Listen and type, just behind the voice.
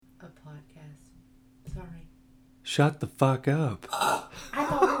Shut the fuck up. I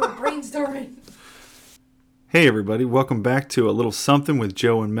thought we were brainstorming. Hey everybody, welcome back to A Little Something with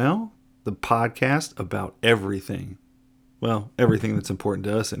Joe and Mel, the podcast about everything. Well, everything that's important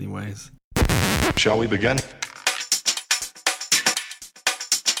to us anyways. Shall we begin?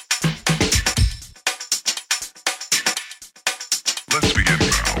 Let's begin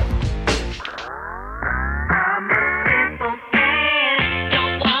now.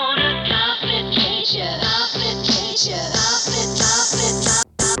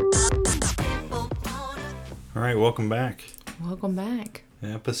 All right, welcome back. Welcome back.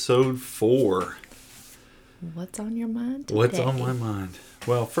 Episode 4. What's on your mind today? What's on my mind?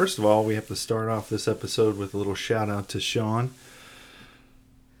 Well, first of all, we have to start off this episode with a little shout out to Sean.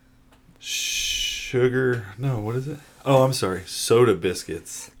 What is it? Oh, I'm sorry. Soda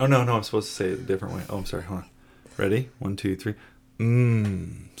biscuits. Oh, no, I'm supposed to say it a different way. Oh, I'm sorry. Hold on. Ready? 1, 2, 3.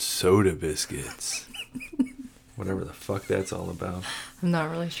 Soda biscuits. Whatever the fuck that's all about. I'm not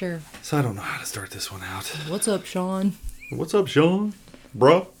really sure. So I don't know how to start this one out. What's up, Sean? What's up, Sean?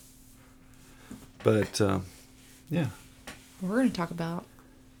 Bruh. But, yeah. We're going to talk about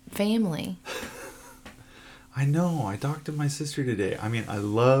family. I know. I talked to my sister today. I mean, I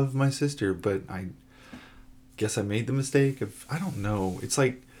love my sister, but I guess I made the mistake of, I don't know. It's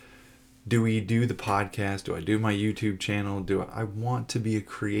like, do we do the podcast? Do I do my YouTube channel? I want to be a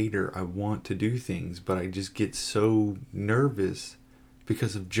creator. I want to do things, but I just get so nervous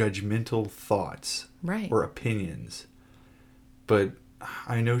because of judgmental thoughts or opinions. But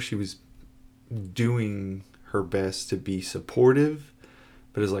I know she was doing her best to be supportive,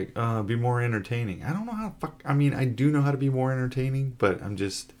 but it's like, be more entertaining. I don't know how I do know how to be more entertaining, but I don't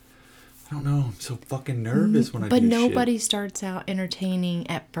know. I'm so fucking nervous when I do shit. But nobody starts out entertaining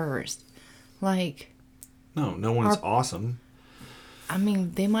at first. Like... No one's awesome. I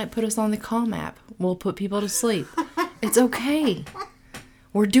mean, they might put us on the Calm app. We'll put people to sleep. It's okay.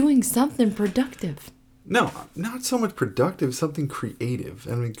 We're doing something productive. No, not so much productive, something creative.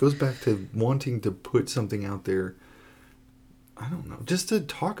 I mean, it goes back to wanting to put something out there. I don't know, just to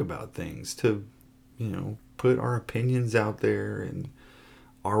talk about things, to, put our opinions out there and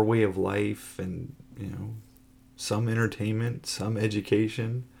our way of life and, some entertainment, some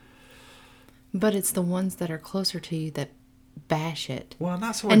education. But it's the ones that are closer to you that bash it. Well,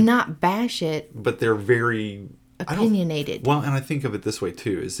 not so much. And not bash it. But they're very... opinionated. Well, and I think of it this way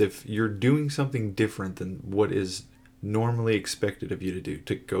too, is if you're doing something different than what is normally expected of you to do,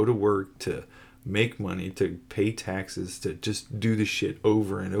 to go to work, to make money, to pay taxes, to just do the shit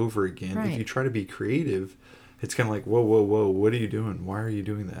over and over again. Right. If you try to be creative, it's kind of like, whoa, what are you doing? Why are you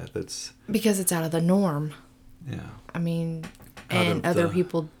doing that? That's because it's out of the norm. Yeah. I mean, and other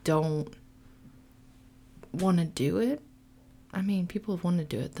people don't want to do it. I mean, people want to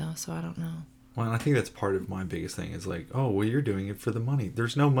do it though, so I don't know. Well, and I think that's part of my biggest thing is like, oh, well, you're doing it for the money.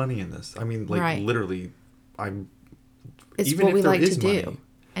 There's no money in this. I mean, like, literally, it's even what we like to money, do,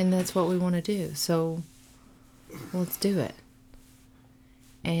 and that's what we want to do. So, let's do it.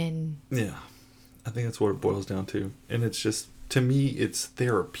 And yeah, I think that's what it boils down to. And it's just, to me, it's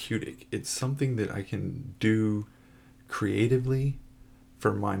therapeutic. It's something that I can do creatively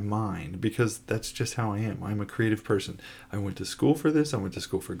for my mind, because that's just how I am. I'm a creative person. I went to school for this. I went to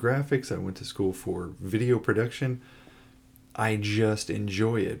school for graphics. I went to school for video production. I just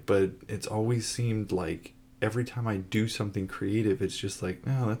enjoy it, but it's always seemed like every time I do something creative, it's just like,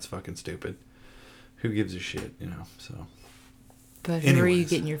 oh, that's fucking stupid. Who gives a shit, so. But who are you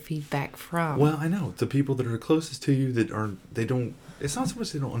getting your feedback from? Well, I know. The people that are closest to you it's not so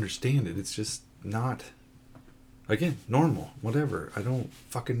much they don't understand it. It's just not... Again, normal, whatever. I don't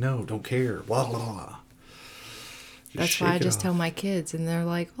fucking know, don't care, blah, blah, blah. That's why I just tell my kids, and they're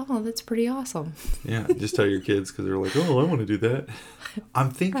like, oh, that's pretty awesome. Yeah, just tell your kids, because they're like, oh, I want to do that.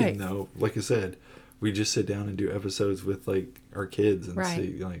 I'm thinking, though, like I said, we just sit down and do episodes with, like, our kids and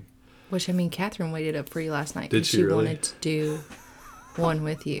see, like... Which, I mean, Catherine waited up for you last night. Did she really? Wanted to do one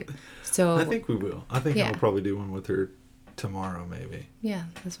with you. So I think we will. I think I'll probably do one with her tomorrow, maybe. Yeah,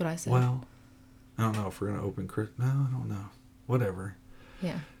 that's what I said. Well... I don't know if we're going to open... No, I don't know. Whatever.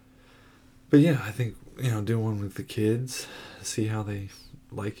 Yeah. But yeah, I think, do one with the kids, see how they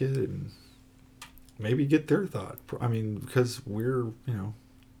like it, and maybe get their thought. I mean, because we're,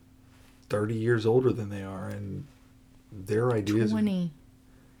 30 years older than they are, and their ideas... 20.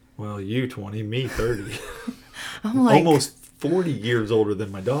 Well, you 20, me 30. I'm like... Almost 40 years older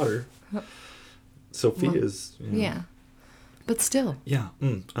than my daughter. Sophia's... Yeah. But still. Yeah.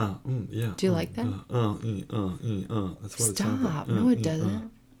 Yeah. Do you like that? That's what it sounds like. Stop. No, it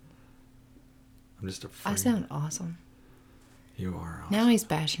doesn't. I'm just afraid. I sound awesome. You are awesome. Now he's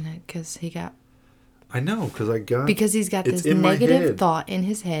bashing it because he got I know, because he's got this negative thought in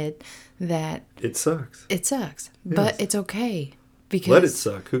his head that it sucks. It sucks, but it's okay because let it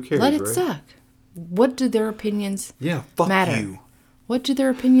suck. Who cares? Let it suck. What do their opinions? Fuck matter? You. What do their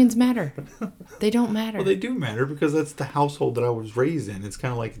opinions matter? They don't matter. Well, they do matter because that's the household that I was raised in. It's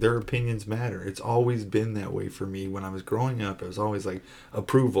kind of like their opinions matter. It's always been that way for me. When I was growing up, it was always like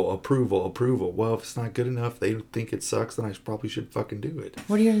approval, approval, approval. Well, if it's not good enough, they think it sucks, then I probably should fucking do it.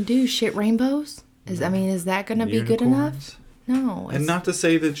 What are you going to do? Shit rainbows? Is that going to be good enough? No. And not to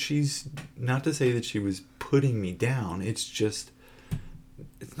say that she was putting me down. It's just,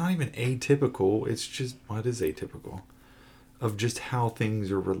 it's not even atypical. It's just, what is atypical? Of just how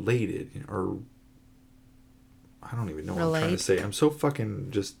things are related, or I don't even know what I'm trying to say. I'm so fucking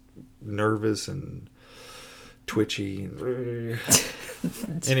just nervous and twitchy.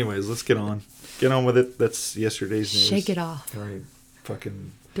 Anyways, let's get on with it. That's yesterday's news. Shake it off. All right,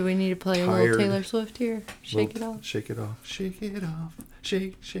 fucking. Do we need to play a little Taylor Swift here? Shake it off. Shake it off. Shake it off.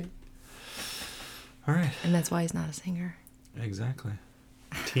 Shake. All right. And that's why he's not a singer. Exactly.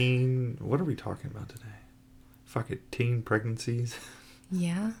 What are we talking about today? Fuck it, teen pregnancies.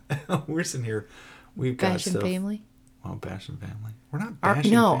 Yeah. We're sitting here. We've got bashing stuff. Family. Well, bashing family. We're not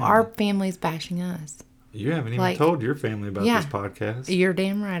bashing family. Our family's bashing us. You haven't even told your family about this podcast. You're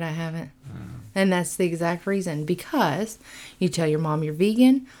damn right I haven't. And that's the exact reason. Because you tell your mom you're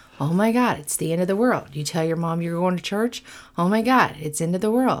vegan. Oh my God, it's the end of the world. You tell your mom you're going to church. Oh my God, it's end of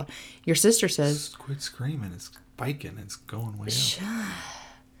the world. Your sister says... Quit screaming. It's spiking. It's going way up.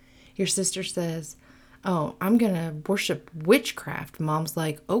 Your sister says... Oh, I'm going to worship witchcraft. Mom's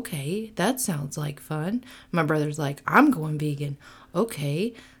like, okay, that sounds like fun. My brother's like, I'm going vegan.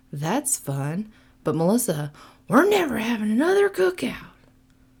 Okay, that's fun. But Melissa, we're never having another cookout.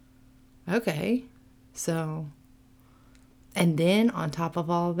 Okay, so, and then on top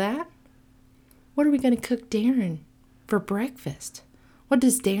of all of that, what are we going to cook Darren for breakfast? What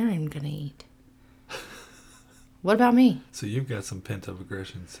is Darren going to eat? What about me? So you've got some pent-up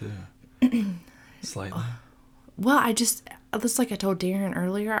aggression too. Slightly. Well, just like I told Darren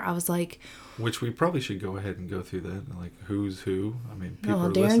earlier, I was like... Which we probably should go ahead and go through that. Like, who's who? I mean, people are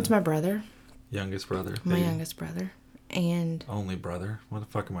Darren's listening. my brother. Youngest brother. My youngest brother. And... Only brother? What the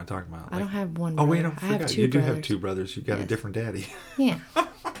fuck am I talking about? I don't have one brother. Oh, wait, I forgot. have two you brothers. Do have two brothers. You've got a different daddy. Yeah. I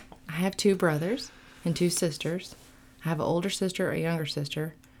have two brothers and two sisters. I have an older sister, a younger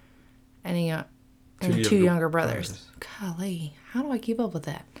sister, and two younger brothers. Golly, how do I keep up with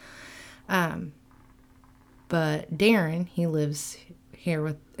that? But Darren, he lives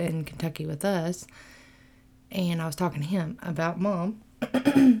here in Kentucky with us, and I was talking to him about Mom,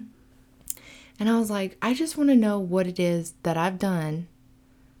 and I was like, I just want to know what it is that I've done,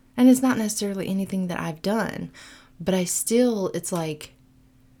 and it's not necessarily anything that I've done, but it's like,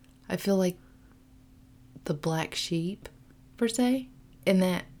 I feel like the black sheep, per se,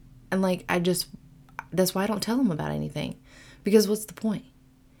 that's why I don't tell him about anything, because what's the point?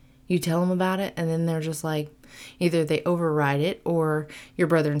 You tell them about it, and then they're just like, either they override it, or your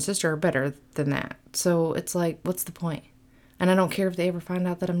brother and sister are better than that. So it's like, what's the point? And I don't care if they ever find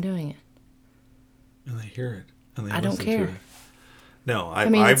out that I'm doing it. And they hear it. And they I don't care. To it. No,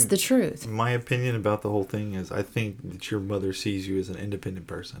 it's the truth. My opinion about the whole thing is I think that your mother sees you as an independent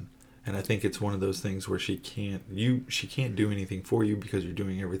person. And I think it's one of those things where she can't do anything for you because you're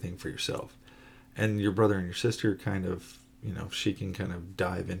doing everything for yourself. And your brother and your sister kind of, she can kind of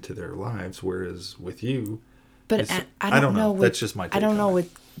dive into their lives, whereas with you... But I don't know. That's just my take. I don't know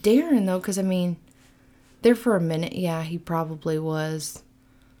with Darren, though, because, there for a minute, yeah, he probably was,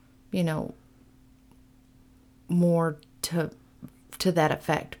 more to that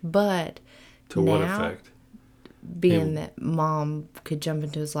effect. But to now, what effect? Being that Mom could jump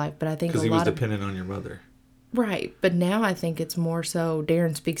into his life. But I think because he was dependent on your mother. Right. But now I think it's more so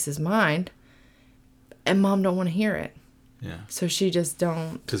Darren speaks his mind, and Mom don't want to hear it. Yeah. So she just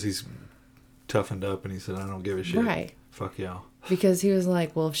don't. Because he's toughened up and he said, I don't give a shit. Right. Fuck y'all. Because he was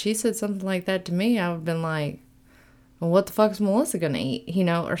like, well, if she said something like that to me, I would have been like, well, what the fuck's Melissa going to eat?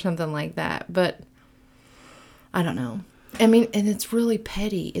 Or something like that. But I don't know. And it's really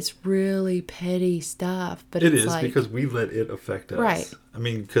petty. It's really petty stuff. But it is because we let it affect us. Right.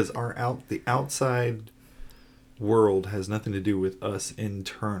 Because the outside world has nothing to do with us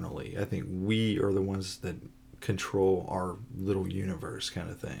internally. I think we are the ones that control our little universe kind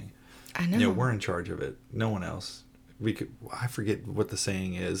of thing. I know. We're in charge of it. No one else. I forget what the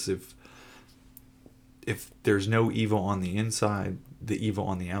saying is. If there's no evil on the inside, the evil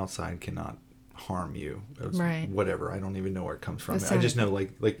on the outside cannot harm you. Right. Whatever. I don't even know where it comes from. I just know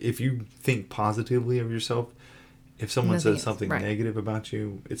like if you think positively of yourself, If someone Nothing says is, something right. negative about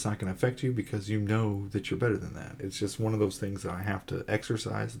you, it's not going to affect you because you know that you're better than that. It's just one of those things that I have to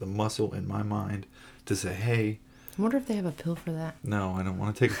exercise the muscle in my mind to say, hey, I wonder if they have a pill for that. no, I don't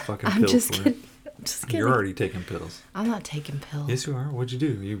want to take a fucking I'm pill just for kidding. it. I'm just kidding. You're already taking pills. I'm not taking pills. Yes, you are. What'd you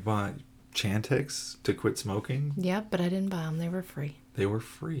do? You bought Chantix to quit smoking? Yeah, but I didn't buy them. They were free. They were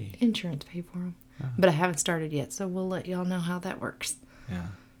free. Insurance paid for them. But I haven't started yet, so we'll let y'all know how that works. Yeah.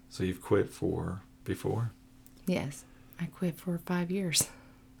 So you've quit for before Yes, I quit for 5 years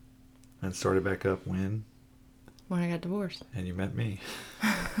and started back up when? when I got divorced. And you met me.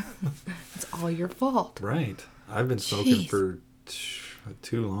 It's all your fault. Right. I've been smoking Jeez. for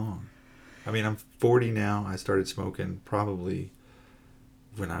too long. I mean, I'm 40 now. I started smoking probably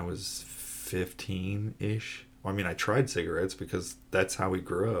when I was 15-ish. Well, I mean, I tried cigarettes because that's how we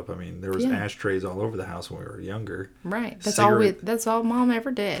grew up. I mean, there was Yeah. ashtrays all over the house when we were younger. Right. Cigarette- That's all Mom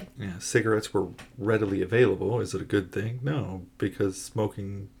ever did. Yeah, cigarettes were readily available. Is it a good thing? No, because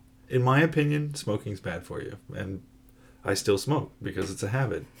smoking, in my opinion, smoking's bad for you. And I still smoke because it's a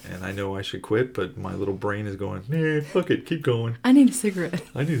habit. And I know I should quit, but my little brain is going, nah, fuck it, keep going. I need a cigarette.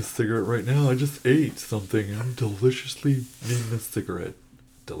 I need a cigarette right now. I just ate something. I'm deliciously needing a cigarette.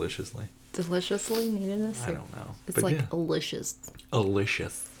 Deliciously. Deliciously needed a I cigarette. don't know. It's But like yeah. delicious.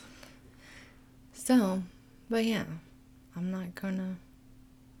 Delicious. So, but yeah, I'm not gonna.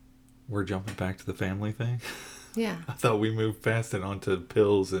 We're jumping back to the family thing. Yeah. I thought we moved past it onto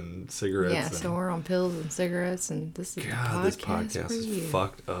pills and cigarettes. Yeah, and so we're on pills and cigarettes, and this is God, the this podcast podcast for you. is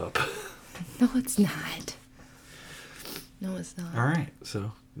fucked up. No, it's not. No, it's not. All right,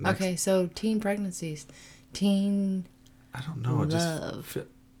 so next, Okay, so teen pregnancies, teen. I don't know. It love. just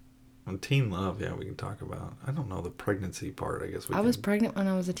teen love. Yeah, we can talk about. I don't know the pregnancy part. I guess we. I was can- pregnant when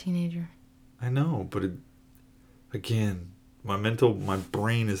I was a teenager. I know, but again, my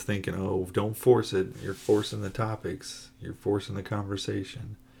brain is thinking, oh, don't force it. You're forcing the topics. You're forcing the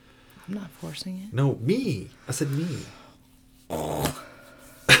conversation. I'm not forcing it. No, me. I said me.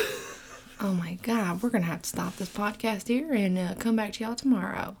 Oh my God, we're gonna have to stop this podcast here and come back to y'all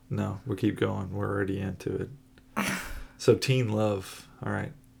tomorrow. No, we'll keep going. We're already into it. So teen love. All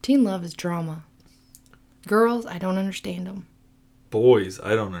right. Teen love is drama. Girls, I don't understand them. Boys,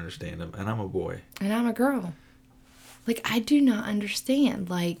 I don't understand them, and I'm a boy. And I'm a girl. Like, I do not understand.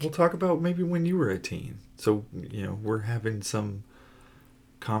 Like, We'll talk about maybe when you were a teen. So, we're having some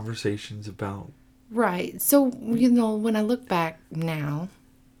conversations about... right. So, when I look back now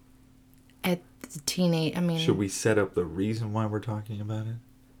at the teenage, I mean... Should we set up the reason why we're talking about it?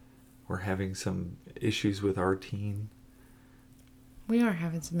 We're having some issues with our teen. We are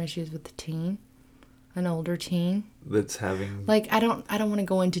having some issues with the teen. An older teen. That's having... Like, I don't want to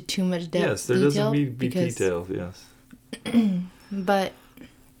go into too much depth. Yes, there doesn't need to be detail, yes. But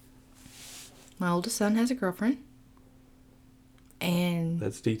my oldest son has a girlfriend. And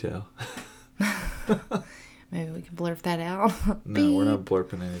That's detail. maybe we can blurb that out. No, we're not Beep.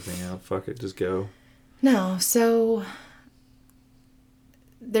 blurping anything out. Fuck it, just go. No, so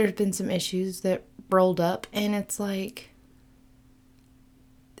there's been some issues that rolled up, and it's like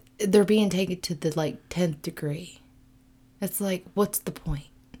they're being taken to the 10th degree. It's like, what's the point?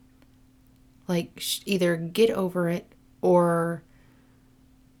 Like, either get over it or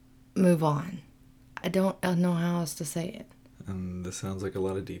move on. I don't know how else to say it. And this sounds like a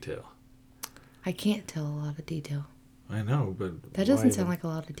lot of detail. I can't tell a lot of detail. I know, but... That doesn't sound like a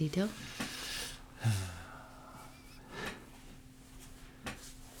lot of detail.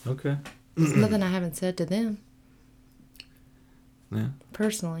 Okay. There's nothing I haven't said to them, Yeah.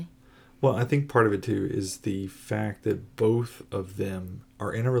 personally. Well, I think part of it, too, is the fact that both of them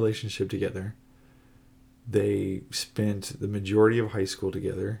are in a relationship together. They spent the majority of high school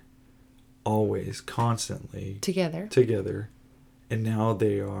together, always, constantly Together. and now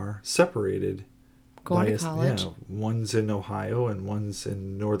they are separated. Going to by college. Yeah, one's in Ohio and one's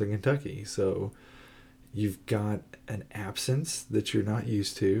in Northern Kentucky. So you've got an absence that you're not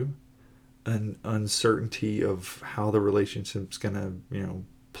used to, an uncertainty of how the relationship's going to,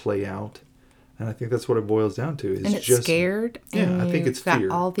 play out. And I think that's what it boils down to. Is And it's just scared. Yeah, and I think it's you've got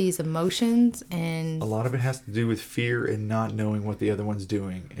fear. all these emotions, and A lot of it has to do with fear and not knowing what the other one's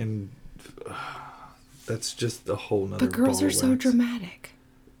doing. And that's just a whole nother but girls ball are of so wax. dramatic.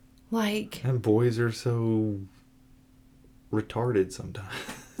 Like, And boys are so retarded sometimes.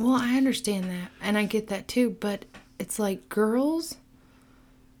 well, I understand that, and I get that too, but it's like girls,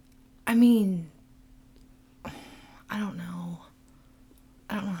 I mean, I don't know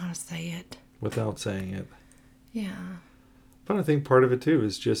how to say it. Without saying it. Yeah. But I think part of it too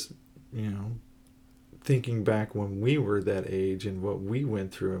is just, thinking back when we were that age and what we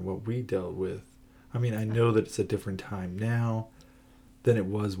went through and what we dealt with. I mean, I know that it's a different time now than it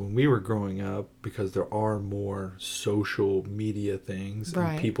was when we were growing up because there are more social media things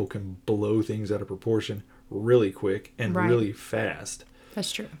Right. and people can blow things out of proportion really quick and Right. really fast.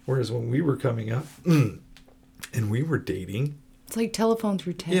 That's true. Whereas when we were coming up and we were dating, It's like telephone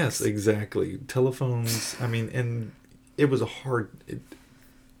through text. yes, exactly. Telephones, I mean, and it was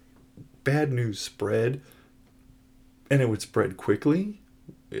bad news spread, and it would spread quickly,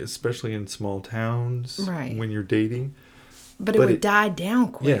 especially in small towns Right. when you're dating. But it But would it- die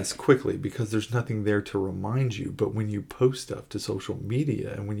down quick. Yes, quickly, because there's nothing there to remind you. But when you post stuff to social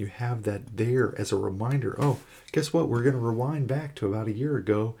media and when you have that there as a reminder, oh, guess what? We're going to rewind back to about a year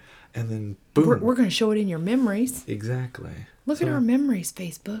ago and then boom. We're going to show it in your memories. Exactly. Look at So our memories,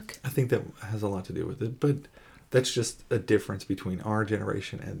 Facebook. I think that has a lot to do with it. But that's just a difference between our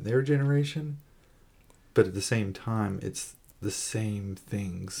generation and their generation. But at the same time, it's the same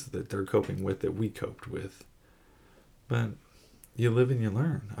things that they're coping with that we coped with. But you live and you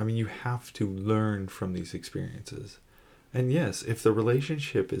learn. I mean, you have to learn from these experiences. And yes, if the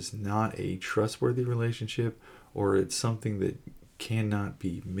relationship is not a trustworthy relationship or it's something that cannot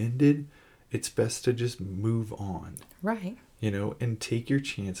be mended, it's best to just move on, Right. and take your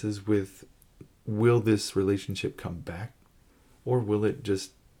chances with, will this relationship come back or will it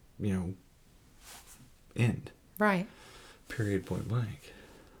just, end? Right. Period, point blank.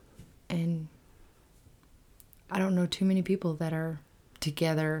 And I don't know too many people that are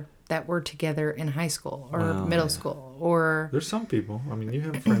together, that were together in high school or Well, middle yeah. school or... There's some people. I mean, you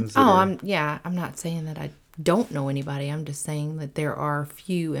have friends that Oh, are... I'm not saying that I don't know anybody. I'm just saying that there are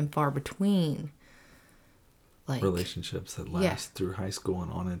few and far between. Like, relationships that last Yeah. through high school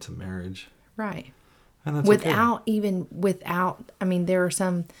and on into marriage. right. And that's okay. I mean, there are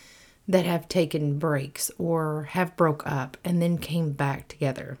some that have taken breaks or have broke up and then came back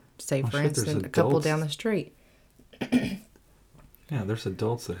together. Say, Oh, for shit, there's instance, a couple adults. down the street. Yeah, there's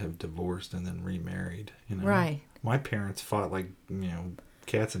adults that have divorced and then remarried. Right. My parents fought like,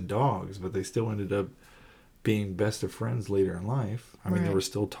 cats and dogs, but they still ended up being best of friends later in life. I mean, there Right. were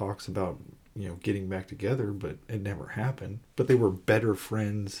still talks about, getting back together, but it never happened. But they were better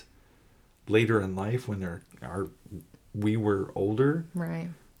friends later in life when we were older, Right.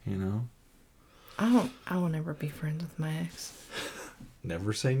 I I will never be friends with my ex.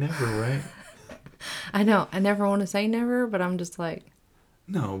 Never say never, right? I know. I never want to say never, but I'm just like,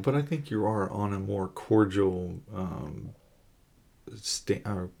 No, but I think you are on a more cordial I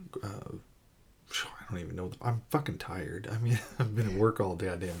don't even know. I'm fucking tired. I mean, I've been at work all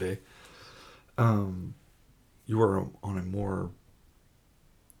goddamn day. You are on a more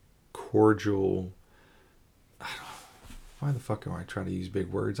cordial... Why the fuck am I trying to use big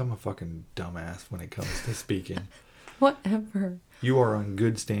words? I'm a fucking dumbass when it comes to speaking. whatever. You are on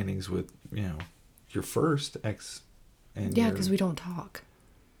good standings with, your first ex. And Yeah, your- because we don't talk.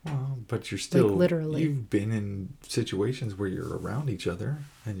 Well, but you're still... literally. You've been in situations where you're around each other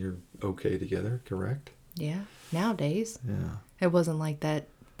and you're okay together, correct? Yeah. Nowadays, Yeah. it wasn't like that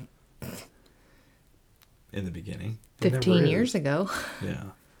In the beginning. It 15 never years is. ago. Yeah.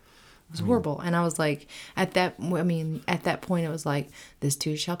 It was horrible. And I was like, at that point, it was like, this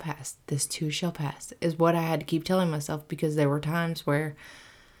too shall pass. This too shall pass, is what I had to keep telling myself, because there were times where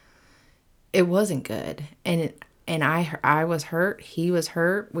it wasn't good. And I was hurt. He was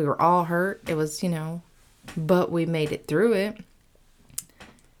hurt. We were all hurt. It was, but we made it through it.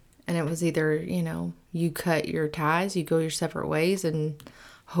 And it was either, you cut your ties, you go your separate ways and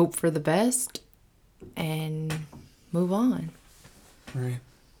hope for the best and move on. Right.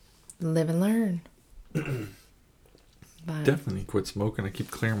 Live and learn. But Definitely quit smoking. I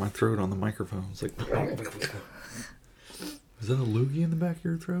keep clearing my throat on the microphone. It's like... Is that a loogie in the back of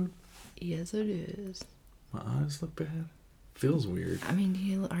your throat? yes, it is. My eyes look bad. Feels weird. I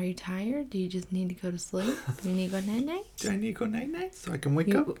mean, are you tired? Do you just need to go to sleep? Do you need to go night night? Do I need to go night-night so I can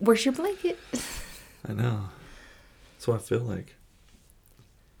wake up? Where's your blanket? I know. That's what I feel like.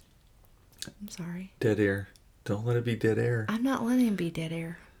 I'm sorry. Dead air. Don't let it be dead air. I'm not letting it be dead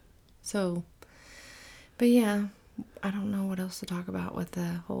air. So, but yeah, I don't know what else to talk about with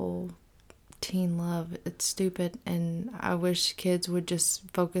the whole teen love. It's stupid, and I wish kids would just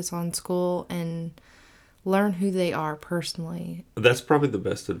focus on school and learn who they are personally. That's probably the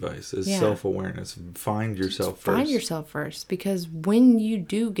best advice is Yeah. self-awareness. Find yourself first. Find yourself first, because when you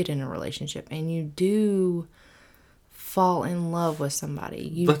do get in a relationship and you do fall in love with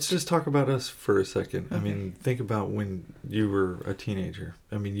somebody, Let's just talk about us for a second. I mean, think about when you were a teenager.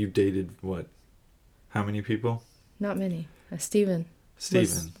 I mean, you dated what? How many people? not many. Steven.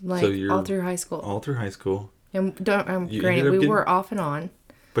 Steven. Like So you're all through high school. all through high school. And You granted, ended up we getting- were off and on.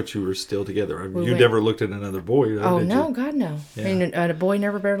 But you were still together. We You went- never looked at another boy, Oh, did no, you? God, no. Yeah. I mean, a boy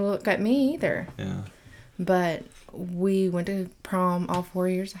never better look at me either. Yeah. But we went to prom all 4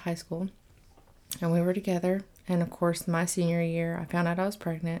 years of high school. And we were together. And, of course, my senior year, I found out I was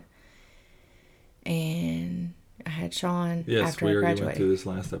pregnant. And I had Sean Yes, after we I already went graduated. through this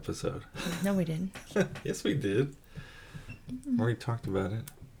last episode. No, we didn't. Yes, we did. We already talked about it.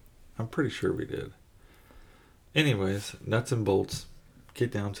 I'm pretty sure we did. Anyways, nuts and bolts.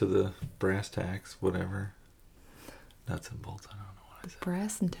 Get down to the brass tacks, whatever. Nuts and bolts, I don't know what I said.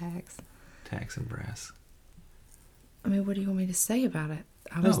 Brass and tacks. Tacks and brass. I mean, what do you want me to say about it?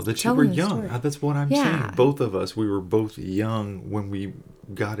 I No, was that you telling were the young. story. That's what I'm Yeah. saying. Both of us, we were both young when we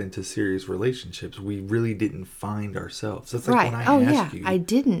got into serious relationships. We really didn't find ourselves. That's like Right. when I Oh, asked yeah. you. I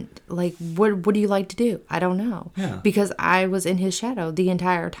didn't. Like, what do you like to do? I don't know. Yeah. Because I was in his shadow the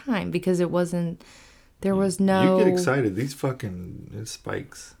entire time because it wasn't, there was no. You get excited. These fucking it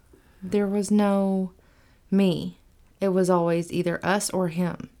spikes. There was no me. It was always either us or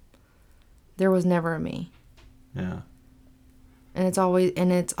him. There was never a me. Yeah. And it's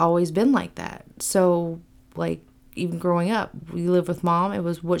always been like that. So, like, even growing up, we lived with mom. It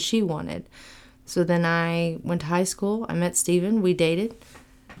was what she wanted. So then I went to high school. I met Steven. We dated.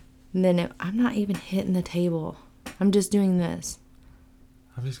 And then I'm not even hitting the table. I'm just doing this.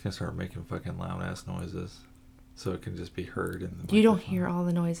 I'm just gonna start making fucking loud ass noises, so it can just be heard in the. You don't microphone. hear all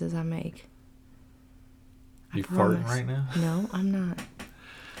the noises I make. I You farting promise. right now? No, I'm not.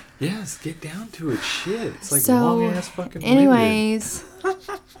 Yes, get down to it. Shit, it's like So, long ass fucking. winded. anyways,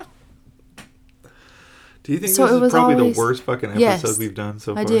 Do you think so this it is was probably always- the worst fucking episode yes, we've done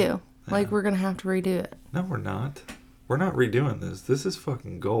so far? I do. Like, we're going to have to redo it. No, we're not. We're not redoing this. This is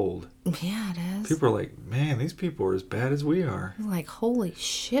fucking gold. Yeah, it is. People are like, man, these people are as bad as we are. Like, holy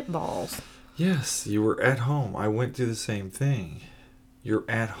shit balls. Yes, you were at home. I went through the same thing. You're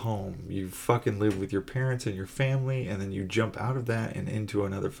at home. You fucking live with your parents and your family, and then you jump out of that and into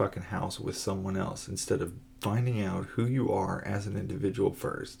another fucking house with someone else instead of finding out who you are as an individual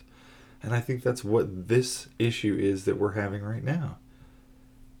first. And I think that's what this issue is that we're having right now.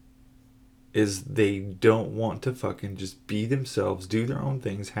 Is they don't want to fucking just be themselves, do their own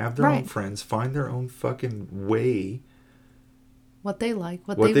things, have their own Right. friends, find their own fucking way, What they like,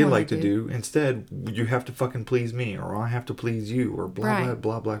 what what they they want like to do. Instead, you have to fucking please me, or I have to please you, or blah Right. blah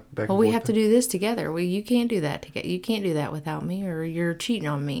blah blah. Back Well, and we forth. have to do this together. Well, you can't do that together. You can't do that without me, or you're cheating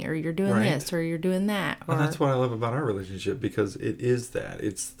on me, or you're doing Right. this, or you're doing that. Or, And that's what I love about our relationship, because it is that.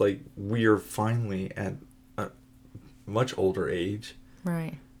 It's like we are finally at a much older age.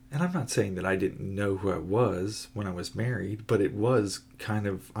 right. And I'm not saying that I didn't know who I was when I was married, but it was kind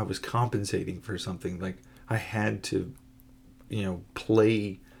of, I was compensating for something. Like, I had to,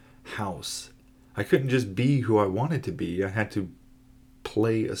 play house. I couldn't just be who I wanted to be. I had to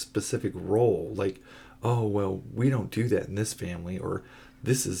play a specific role. Like, oh, well, we don't do that in this family, or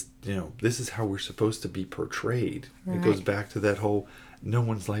this is how we're supposed to be portrayed. It goes Right. back to that whole, no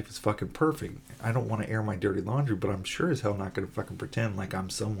one's life is fucking perfect. I don't want to air my dirty laundry, but I'm sure as hell not going to fucking pretend like I'm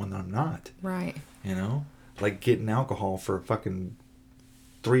someone that I'm not. Right. Like getting alcohol for a fucking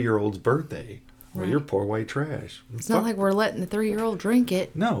 3-year-old's birthday. Well, Right. you're poor white trash. It's not like we're letting the 3-year-old drink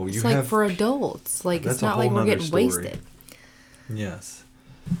it. No, It's you like have- for adults. Like, That's it's a not like whole we're nother getting story. wasted. Yes.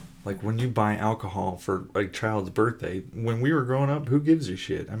 Like when you buy alcohol for a child's birthday, when we were growing up, who gives a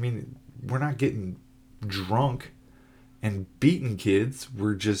shit? I mean, we're not getting drunk and beating kids.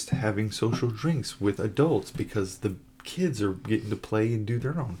 We're just having social drinks with adults because the kids are getting to play and do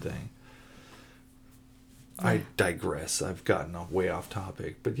their own thing. I digress. I've gotten way off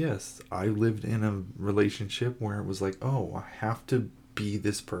topic. But yes, I lived in a relationship where it was like, oh, I have to be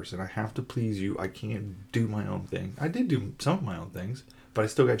this person. I have to please you. I can't do my own thing. I did do some of my own things, but I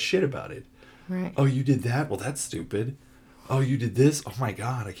still got shit about it. Right. Oh, you did that? Well, that's stupid. Oh, you did this? Oh my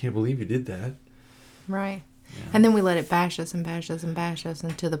God, I can't believe you did that. Right. And then we let it bash us and bash us and bash us,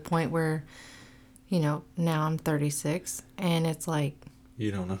 and to the point where, now I'm 36, and it's like,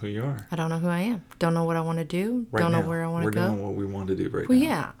 You don't know who you are. I don't know who I am. Don't know what I want to do. Right don't now, know where I want we're to go. doing what we want to do right Well,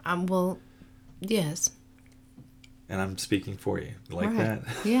 now. yeah. Yes. And I'm speaking for you like Right.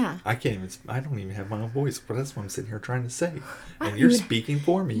 that. Yeah. I don't even have my own voice, but that's what I'm sitting here trying to say. I And you're would- speaking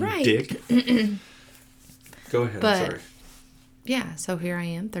for me, Right. you dick. Go ahead, But- I'm sorry. Yeah. So here I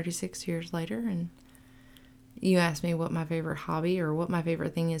am, 36 years later, and you asked me what my favorite hobby or what my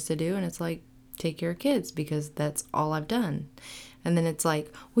favorite thing is to do, and it's like, take care of kids, because that's all I've done. And then it's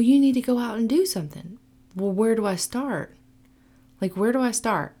like, well, you need to go out and do something. Well, where do I start? Like, where do I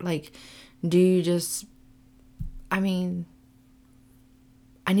start? Like, do you just, I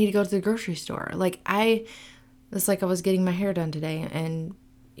need to go to the grocery store. Like, it's like I was getting my hair done today, and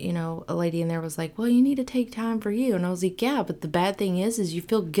a lady in there was like, well, you need to take time for you. And I was like, yeah, but the bad thing is you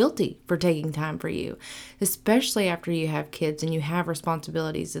feel guilty for taking time for you, especially after you have kids and you have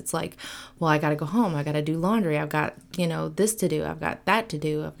responsibilities. It's like, well, I got to go home. I got to do laundry. I've got, this to do. I've got that to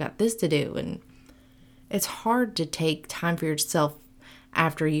do. I've got this to do. And it's hard to take time for yourself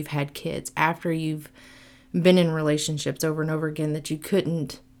after you've had kids, after you've been in relationships over and over again, that you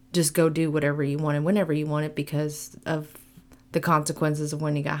couldn't just go do whatever you wanted, whenever you wanted, because of the consequences of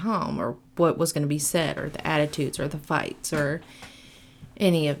when you got home, or what was going to be said, or the attitudes, or the fights, or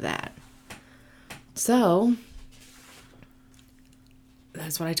any of that. So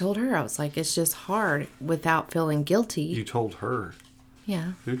that's what I told her. I was like, it's just hard without feeling guilty. You told her?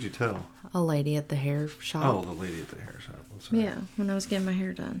 Yeah. Who'd you tell? A lady at the hair shop. Oh, the lady at the hair shop. Sorry. Yeah, when I was getting my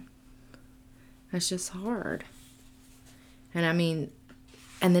hair done. It's just hard. And I mean,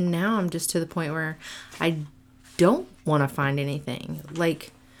 and then now I'm just to the point where I don't want to find anything.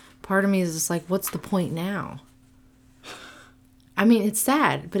 Like, part of me is just like, what's the point now? I mean, it's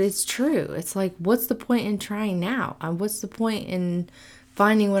sad, but it's true. It's like, what's the point in trying now? What's the point in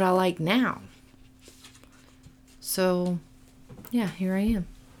finding what I like now? So, yeah, here I am.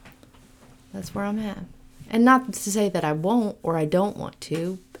 That's where I'm at. And not to say that I won't or I don't want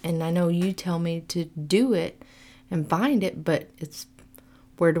to. And I know you tell me to do it and find it, but it's,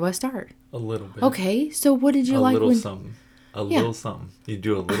 where do I start? A little bit. Okay, so what did you like when... A little something. You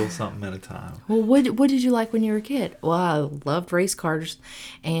do a little something at a time. Well, what did you like when you were a kid? Well, I loved race cars,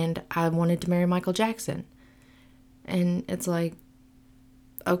 and I wanted to marry Michael Jackson. And it's like,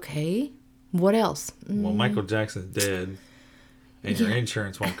 okay, what else? Well, Michael Jackson's dead, and your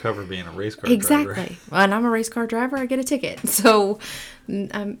insurance won't cover being a race car Exactly. driver. Well, and I'm a race car driver. I get a ticket. So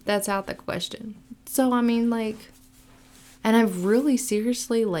that's out the question. So, I mean, like... And I've really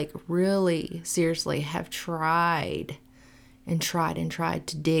seriously have tried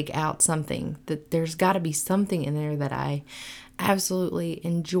to dig out something, that there's got to be something in there that I absolutely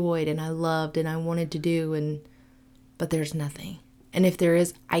enjoyed and I loved and I wanted to do, but there's nothing. And if there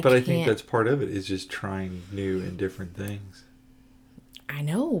is, I can't. But I think that's part of it, is just trying new and different things. I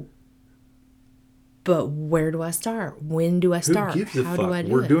know. But where do I start? When do I start? Who gives a How fuck? do I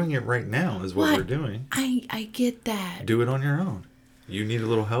do We're it? doing it right now is what we're doing. I get that. Do it on your own. You need a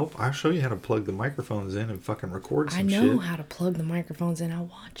little help? I'll show you how to plug the microphones in and fucking record some shit. I know how to plug the microphones in. I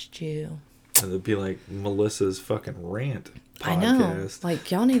watched you. And it'd be like Melissa's fucking rant podcast. I know. Like,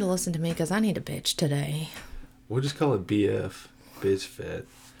 y'all need to listen to me because I need a bitch today. We'll just call it BF. Bitch Fit.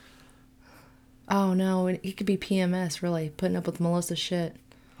 Oh, no. It could be PMS, really. Putting up with Melissa's shit.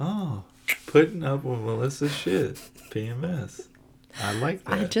 Oh. Putting up with Melissa's shit. PMS. I like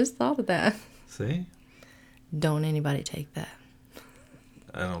that. I just thought of that. See? Don't anybody take that.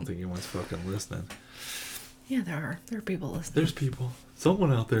 I don't think anyone's fucking listening. Yeah, there are. There are people listening. There's people.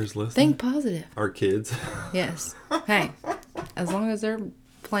 Someone out there is listening. Think positive. Our kids. Yes. Hey, as long as they're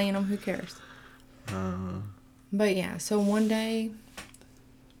playing them, who cares? But yeah, so one day,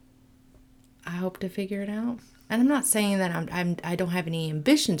 I hope to figure it out. And I'm not saying that I don't have any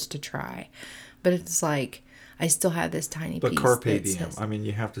ambitions to try, but it's like I still have this tiny piece. But carpe diem. Says, I mean,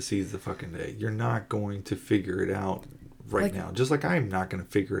 you have to seize the fucking day. You're not going to figure it out right now. Just like I'm not going to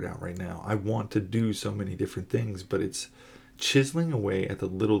figure it out right now. I want to do so many different things, but it's chiseling away at the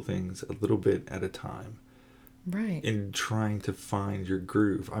little things a little bit at a time. Right. And trying to find your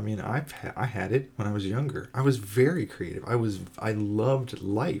groove. I mean, I had it when I was younger. I was very creative. I loved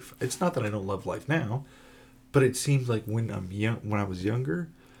life. It's not that I don't love life now, but it seems like when I was younger,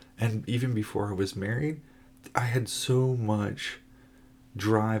 and even before I was married, I had so much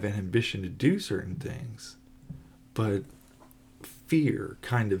drive and ambition to do certain things, but fear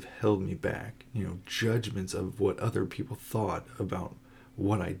kind of held me back. Judgments of what other people thought about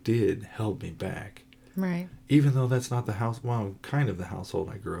what I did held me back. Right. Even though that's not the kind of the household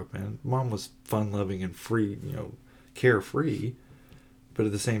I grew up in. Mom was fun-loving and free, carefree, but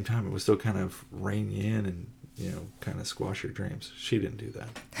at the same time, it was still kind of rein you in and, kind of squash your dreams. She didn't do that.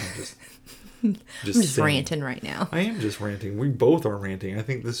 I'm just ranting right now. I am just ranting. We both are ranting. I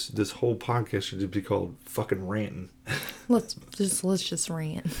think this whole podcast should just be called fucking ranting. Let's just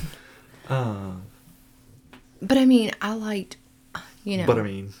rant. But I mean, I liked, But I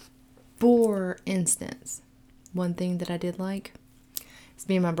mean, for instance, one thing that I did like is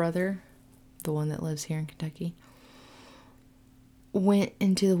me and my brother, the one that lives here in Kentucky, went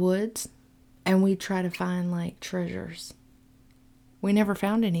into the woods and we tried to find like treasures. We never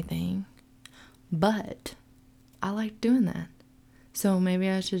found anything, but I like doing that. So maybe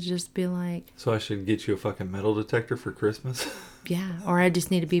I should just be like... So I should get you a fucking metal detector for Christmas? Yeah, or I just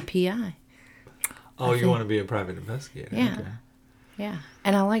need to be PI. Oh, you want to be a private investigator? Yeah. Okay. Yeah.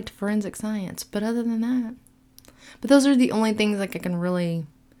 And I liked forensic science. But other than that. But those are the only things like I can really.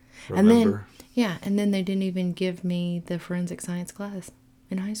 And then, Remember? yeah. And then they didn't even give me the forensic science class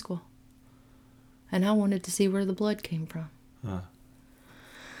in high school. And I wanted to see where the blood came from. Huh.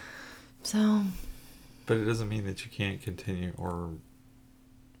 So. But it doesn't mean that you can't continue or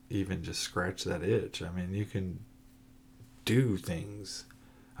even just scratch that itch. I mean, you can do things.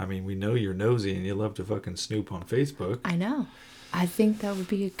 I mean, we know you're nosy and you love to fucking snoop on Facebook. I know. I think that would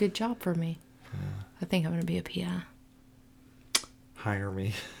be a good job for me. Yeah. I think I'm going to be a PI. Hire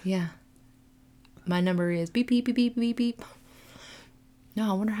me. Yeah. My number is beep, beep, beep, beep, beep, beep. No,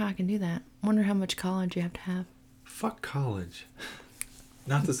 I wonder how I can do that. I wonder how much college you have to have. Fuck college.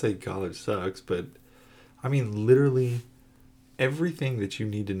 Not to say college sucks, but I mean, literally everything that you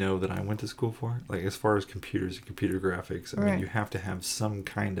need to know that I went to school for, like as far as computers and computer graphics, I mean, you have to have some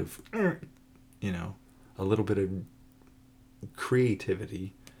kind of, you know, a little bit of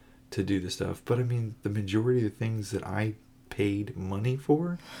creativity to do the stuff. But I mean, the majority of the things that I paid money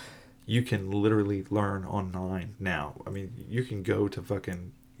for, you can literally learn online now. I mean, you can go to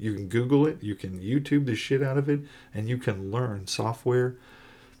fucking, you can Google it, you can YouTube the shit out of it, and you can learn software,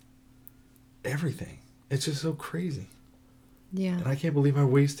 everything. It's just so crazy. Yeah. And I can't believe I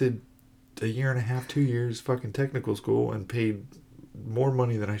wasted a year and a half, 2 years fucking technical school and paid more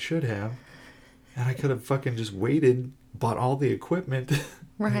money than I should have. And I could have fucking just waited, bought all the equipment,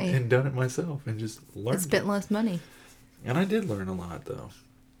 Right. and done it myself and just learned. And spent less money. And I did learn a lot, though.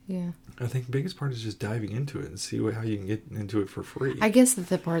 Yeah. I think the biggest part is just diving into it and see how you can get into it for free. I guess that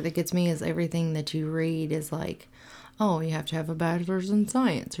the part that gets me is everything that you read is like, oh, you have to have a bachelor's in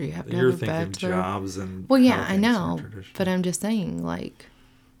science, or you have to You're have a thinking bachelor. jobs and Well, yeah, how I things are know, traditional. but I'm just saying, like,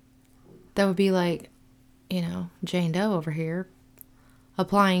 that would be like, you know, Jane Doe over here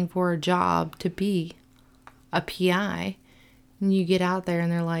applying for a job to be a PI, and you get out there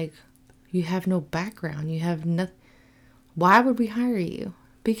and they're like, you have no background, you have nothing. Why would we hire you?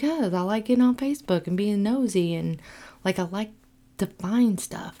 Because I like getting on Facebook and being nosy, and like I like to find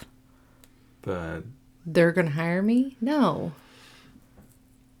stuff. But They're gonna hire me? No.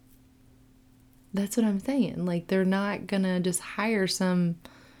 That's what I'm saying. Like, they're not gonna just hire some.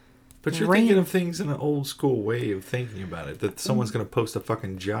 But you're thinking of things in an old school way of thinking about it. That someone's going to post a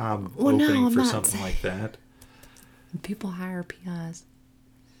fucking job opening I'm for not something saying- like that. People hire PIs.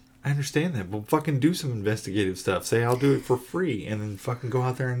 I understand that. Well, fucking do some investigative stuff. Say, I'll do it for free. And then fucking go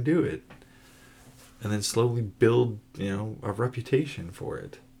out there and do it. And then slowly build, you know, a reputation for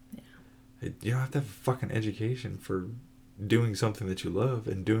it. Yeah. You don't have to have a fucking education for doing something that you love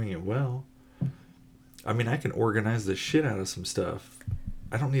and doing it well. I mean, I can organize the shit out of some stuff.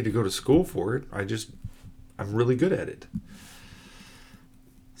 I don't need to go to school for it. I'm really good at it.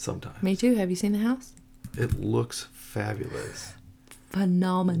 Sometimes. Me too. Have you seen the house? It looks fabulous.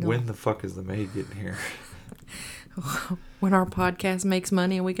 Phenomenal. When the fuck is the maid getting here? When our podcast makes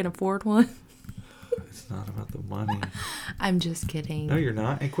money and we can afford one. It's not about the money. I'm just kidding. No, you're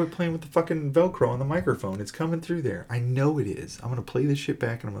not. And quit playing with the fucking Velcro on the microphone. It's coming through there. I know it is. I'm going to play this shit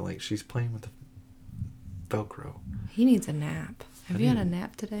back and I'm going to like, she's playing with the Velcro. He needs a nap. Have you had a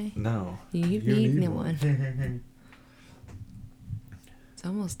nap today? No. You need one. It's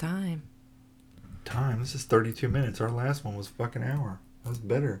almost time. Time. This is 32 minutes. Our last one was fucking hour. That was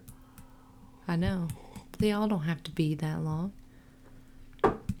better. I know. They all don't have to be that long.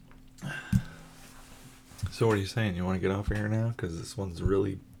 So what are you saying? You want to get off of here now? Because this one's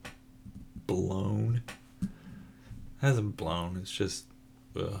really blown. It hasn't blown. It's just...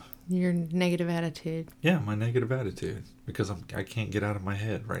 Ugh. Your negative attitude. Yeah, my negative attitude. Because I can't get out of my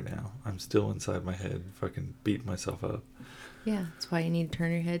head right now. I'm still inside my head, fucking beating myself up. Yeah, that's why you need to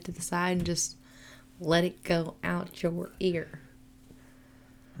turn your head to the side and just let it go out your ear.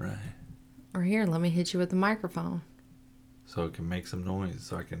 Right. Or here, let me hit you with the microphone. So it can make some noise,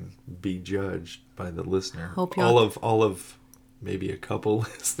 so I can be judged by the listener. Hope all of maybe a couple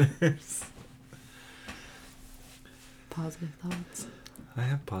listeners. Positive thoughts. I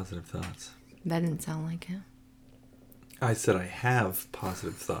have positive thoughts. That didn't sound like it. I said I have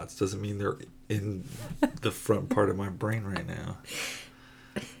positive thoughts. Doesn't mean they're in the front part of my brain right now.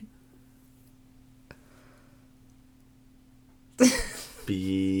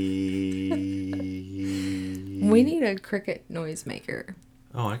 We need a cricket noisemaker.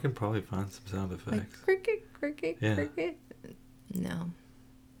 Oh, I can probably find some sound effects. Like cricket, cricket, Yeah. cricket. No.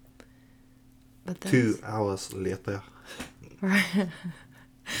 But that's... 2 hours later. Right.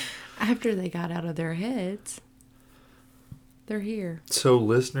 After they got out of their heads, they're here. So,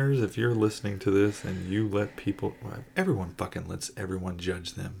 listeners, if you're listening to this and you let people... Everyone fucking lets everyone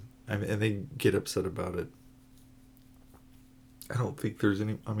judge them. I mean, and they get upset about it. I don't think there's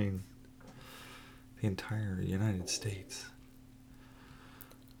any. I mean, the entire United States.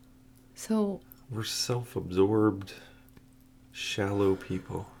 So We're self-absorbed, shallow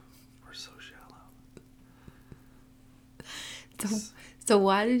people. We're so shallow. So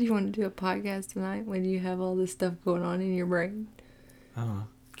why did you want to do a podcast tonight when you have all this stuff going on in your brain? I don't know.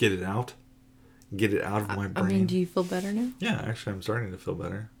 Get it out. Get it out of my brain. I mean, do you feel better now? Yeah, actually, I'm starting to feel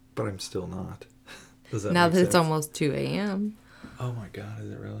better, but I'm still not. Does that Now make that it's sense? almost 2 a.m. Oh my God,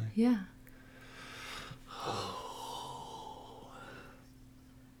 is it really? Yeah.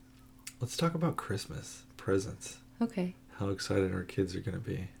 Let's talk about Christmas presents. Okay. How excited our kids are going to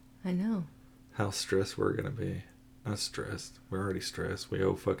be. I know. How stressed we're going to be. Not stressed. We're already stressed. We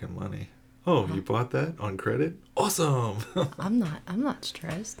owe fucking money. Oh, you bought that on credit? Awesome. I'm not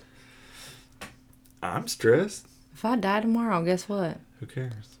stressed. I'm stressed. If I die tomorrow, guess what? Who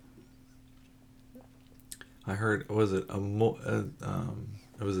cares? I heard, it was a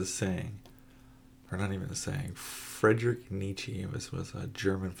saying, or not even a saying. Friedrich Nietzsche was a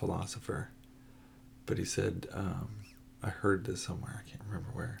German philosopher, but he said, I heard this somewhere, I can't remember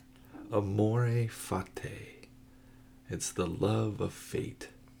where. Amore fati. It's the love of fate.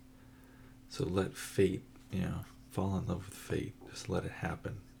 So let fate, fall in love with fate. Just let it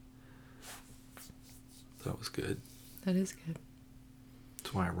happen. That was good. That is good.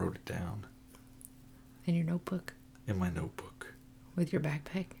 That's why I wrote it down. In your notebook? In my notebook. With your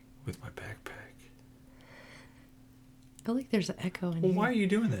backpack? With my backpack. I feel like there's an echo in Well, here. why are you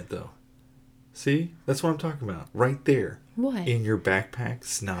doing that, though? See? That's what I'm talking about. Right there. What? In your backpack,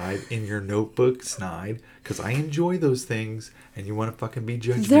 snide. In your notebook, snide. Because I enjoy those things, and you want to fucking be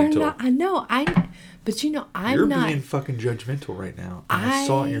judgmental. They're not. I know. But I'm You're not. being fucking judgmental right now. And I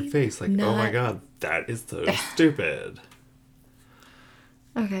saw it in your face. Like, oh my God, that is so stupid.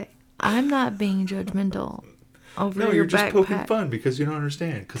 Okay. I'm not being judgmental over No, your you're just poking backpack. fun because you don't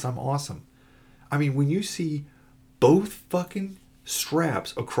understand. Because I'm awesome. I mean, when you see both fucking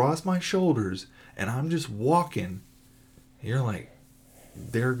straps across my shoulders and I'm just walking, you're like,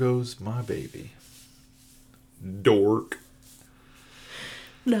 there goes my baby. Dork.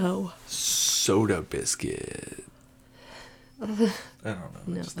 No. Soda biscuit. I don't know.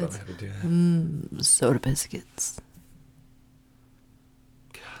 No, I just thought I had to do that. Soda biscuits.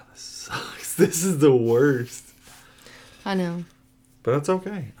 God, this sucks. This is the worst. I know. But that's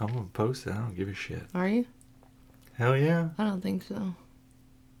okay. I'm going to post it. I don't give a shit. Are you? Hell yeah. I don't think so.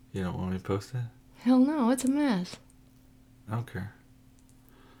 You don't want me to post it? Hell no. It's a mess. I don't care.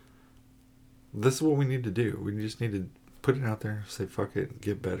 This is what we need to do. We just need to put it out there, say fuck it,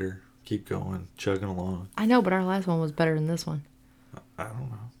 get better, keep going, chugging along. I know, but our last one was better than this one. I don't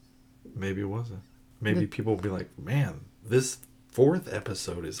know. Maybe it wasn't. Maybe people will be like, man, this 4th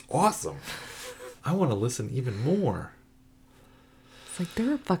episode is awesome. I want to listen even more. It's like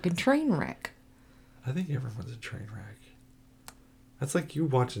they're a fucking train wreck. I think everyone's a train wreck. That's like you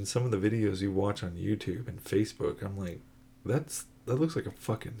watching some of the videos you watch on YouTube and Facebook. I'm like, that looks like a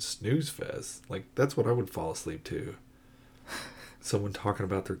fucking snooze fest. Like, that's what I would fall asleep to. Someone talking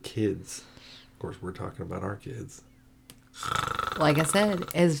about their kids. Of course, we're talking about our kids. Like I said,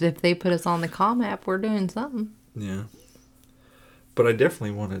 as if they put us on the comm app, we're doing something. Yeah. But I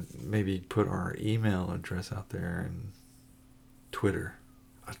definitely want to maybe put our email address out there and Twitter.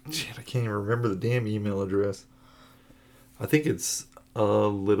 Shit, I can't even remember the damn email address. I think it's a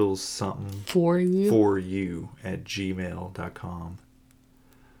little something For you? at gmail.com.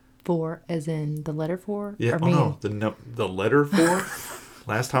 For, as in the letter for? Yeah, Or oh no, the letter 4?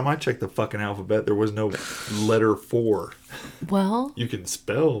 Last time I checked the fucking alphabet, there was no letter 4. Well, You can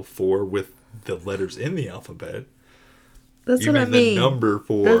spell 4 with the letters in the alphabet. that's You what I mean mean. the number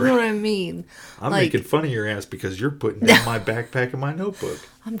 4. That's what I mean. I'm Like, making fun of your ass because you're putting down my backpack and my notebook.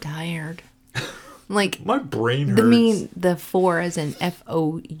 I'm tired. Like, My brain hurts. the 4 as in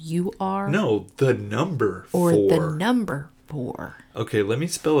FOUR? No, the number 4. Or the number 4. Okay, let me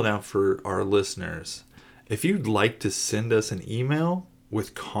spell it out for our listeners. If you'd like to send us an email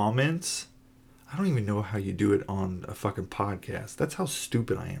with comments, I don't even know how you do it on a fucking podcast. That's how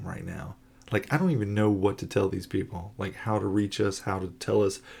stupid I am right now. Like, I don't even know what to tell these people. Like, how to reach us, how to tell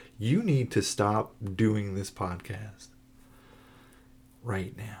us, you need to stop doing this podcast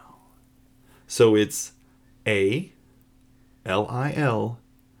right now. So it's ALILSUMPIN,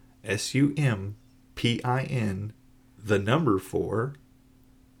 the number 4,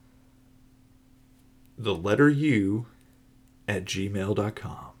 the letter U at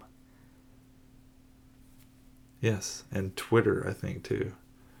gmail.com. Yes, and Twitter, I think, too.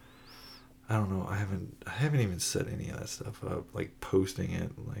 I don't know. I haven't even set any of that stuff up, like posting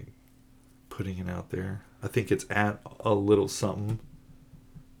it, like putting it out there. I think it's at a little something.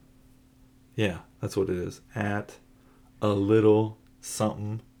 Yeah, that's what it is. At a little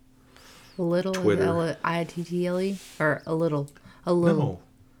something. A little Twitter. L-I-T-T-L-E or a little. No,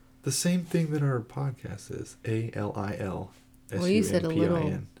 the same thing that our podcast is. A-L-I-L. Well, you said a little.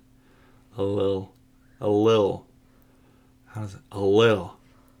 A little. A little. How does it? A little.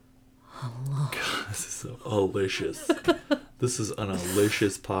 God, this is so delicious. This is an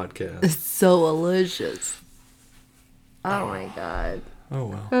delicious podcast. It's so delicious. Oh my god. Oh,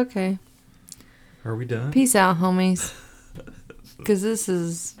 well. Okay. Are we done? Peace out, homies. Because this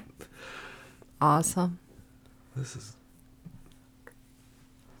is awesome. This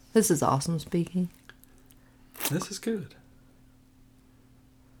This is awesome speaking. is good.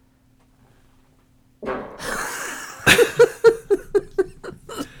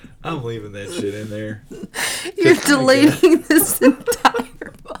 I'm leaving that shit in there. You're deleting this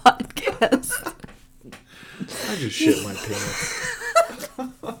entire podcast. I just shit my pants.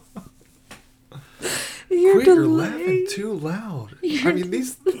 You're Quit, you're deleting. laughing too loud. I mean,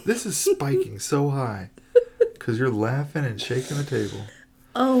 this is spiking so high. Because you're laughing and shaking the table.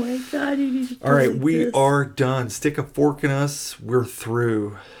 Oh my god, you need to All right, delete we this. are done. Stick a fork in us. We're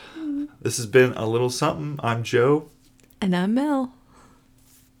through. This has been A Little Something. I'm Joe. And I'm Mel.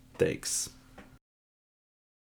 Thanks.